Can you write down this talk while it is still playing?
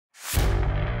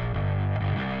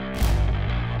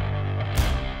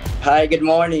Hi, good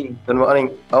morning. Good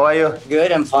morning. How are you?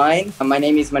 Good, I'm fine. My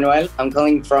name is Manuel. I'm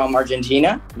calling from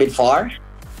Argentina, a bit far.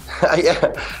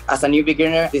 Yeah. As a new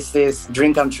beginner, this is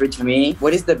dream come true to me.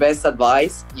 What is the best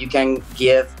advice you can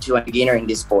give to a beginner in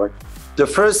this sport? The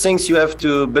first things you have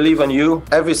to believe on you.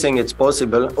 Everything is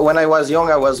possible. When I was young,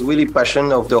 I was really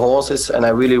passionate of the horses and I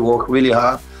really worked really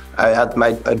hard. I had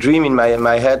a dream in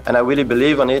my head and I really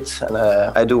believe on it. And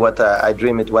I do what I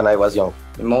dreamed it when I was young.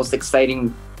 The most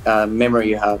exciting memory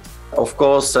you have? Of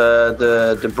course,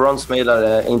 the bronze medal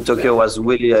in Tokyo was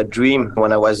really a dream.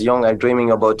 When I was young, I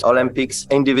dreaming about Olympics,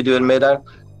 individual medal.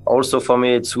 Also for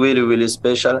me, it's really, really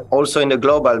special. Also in the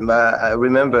global, I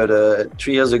remember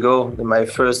 3 years ago, my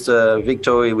first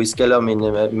victory with Slalom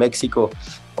in Mexico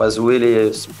was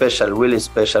really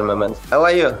special moment. How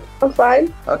are you? I'm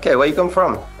fine. Okay, where you come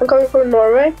from? I'm coming from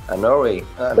Norway. Norway.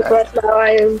 But nice. Right now I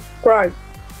am in Prague.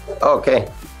 Okay.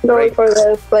 Going for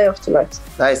the playoff tonight.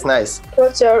 Nice.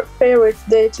 What's your favorite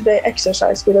day-to-day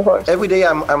exercise with a horse? Every day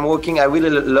I'm walking. I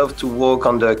really love to walk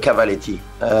on the cavaletti.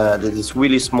 That is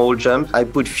really small jump. I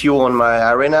put few on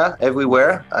my arena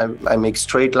everywhere. I make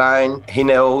straight line,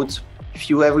 in out,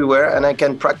 few everywhere, and I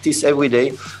can practice every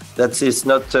day. That is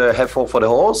not helpful for the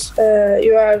horse.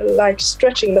 You are like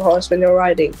stretching the horse when you're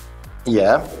riding.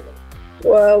 Yeah.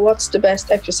 Well, what's the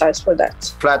best exercise for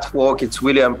that? Flat walk, it's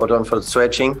really important for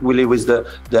stretching, really with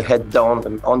the head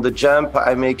down. On the jump,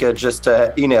 I make just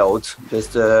in out,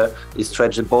 just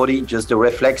stretch the body, just the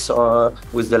reflex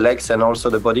with the legs and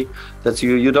also the body. That's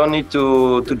you don't need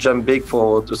to jump big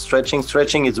for stretching.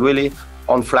 Stretching is really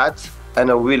on flat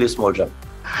and a really small jump.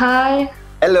 Hi.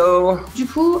 Hello. Du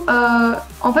coup,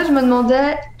 en fait, je me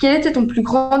demandais quel était ton plus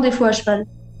grand défaut à cheval?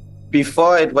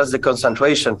 Before it was the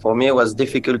concentration. For me, it was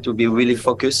difficult to be really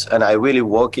focused and I really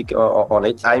work on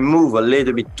it. I move a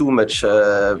little bit too much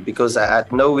because I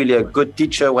had no really a good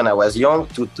teacher when I was young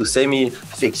to say me,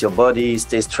 fix your body,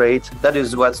 stay straight. That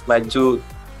is what's my two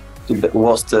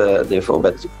worst default,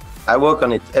 but I work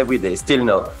on it every day, still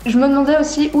now. Je me demandais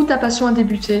aussi où ta passion a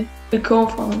débuté et quand,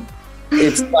 enfin.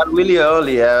 It started really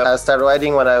early. I started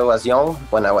riding when I was young,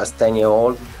 when I was 10 years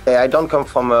old. I don't come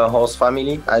from a horse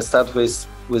family. I start with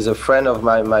a friend of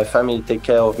my family take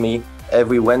care of me.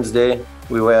 Every Wednesday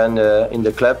we were in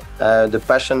the club. The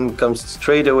passion comes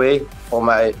straight away. For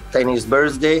my 10th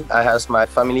birthday, I asked my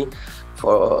family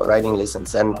for riding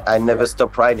lessons and I never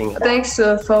stopped riding. Thanks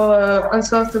for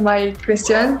answering to my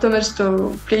question. So much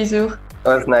to pleasure. It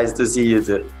was nice to see you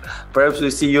too. Perhaps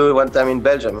we'll see you one time in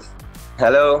Belgium.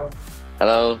 Hello.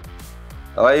 Hello.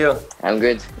 How are you? I'm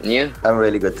good. And you? I'm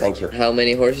really good, thank you. How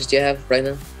many horses do you have right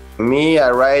now? Me, I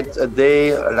ride a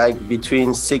day like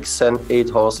between 6 and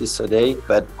 8 horses a day,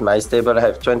 but my stable I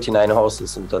have 29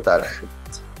 horses in total.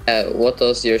 What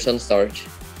does your son start?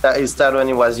 He started when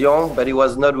he was young, but he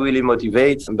was not really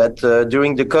motivated. But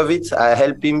during the COVID, I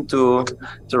helped him to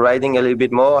riding a little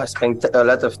bit more. I spent a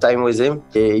lot of time with him.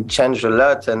 He changed a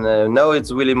lot, and now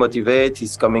it's really motivated.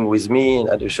 He's coming with me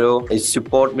at the show. He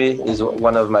support me. He's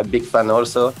one of my big fans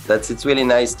also. It's really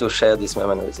nice to share this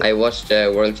moment with him. I watched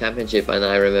the World Championship and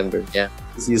I remember, yeah.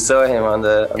 You saw him on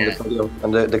the podium,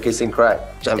 on the kiss and cry,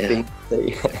 jumping.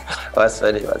 Yeah. was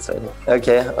funny.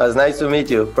 Okay, it was nice to meet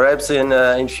you. Perhaps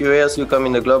in few years you come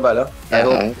in the global, huh? I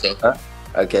hope so. Huh?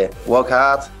 Okay, work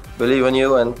hard, believe in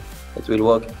you, and it will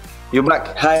work. You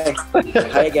back? Hi.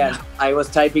 Hi again. I was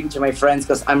typing to my friends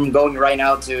because I'm going right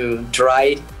now to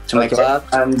ride to my club,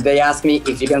 and they asked me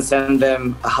if you can send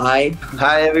them a hi.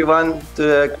 Hi everyone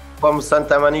from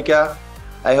Santa Monica.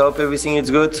 I hope everything is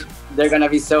good. They're gonna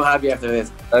be so happy after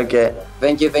this. Okay.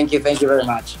 Thank you very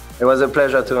much. It was a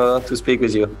pleasure to speak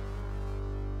with you.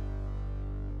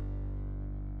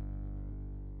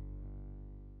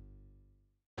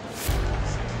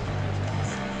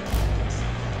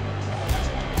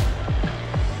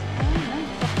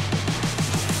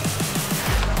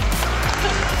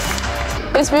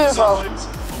 It's beautiful.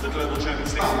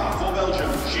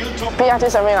 Be at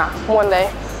this arena one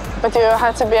day, but you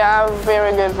have to be a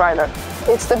very good rider.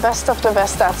 It's the best of the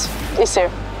best that is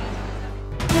here.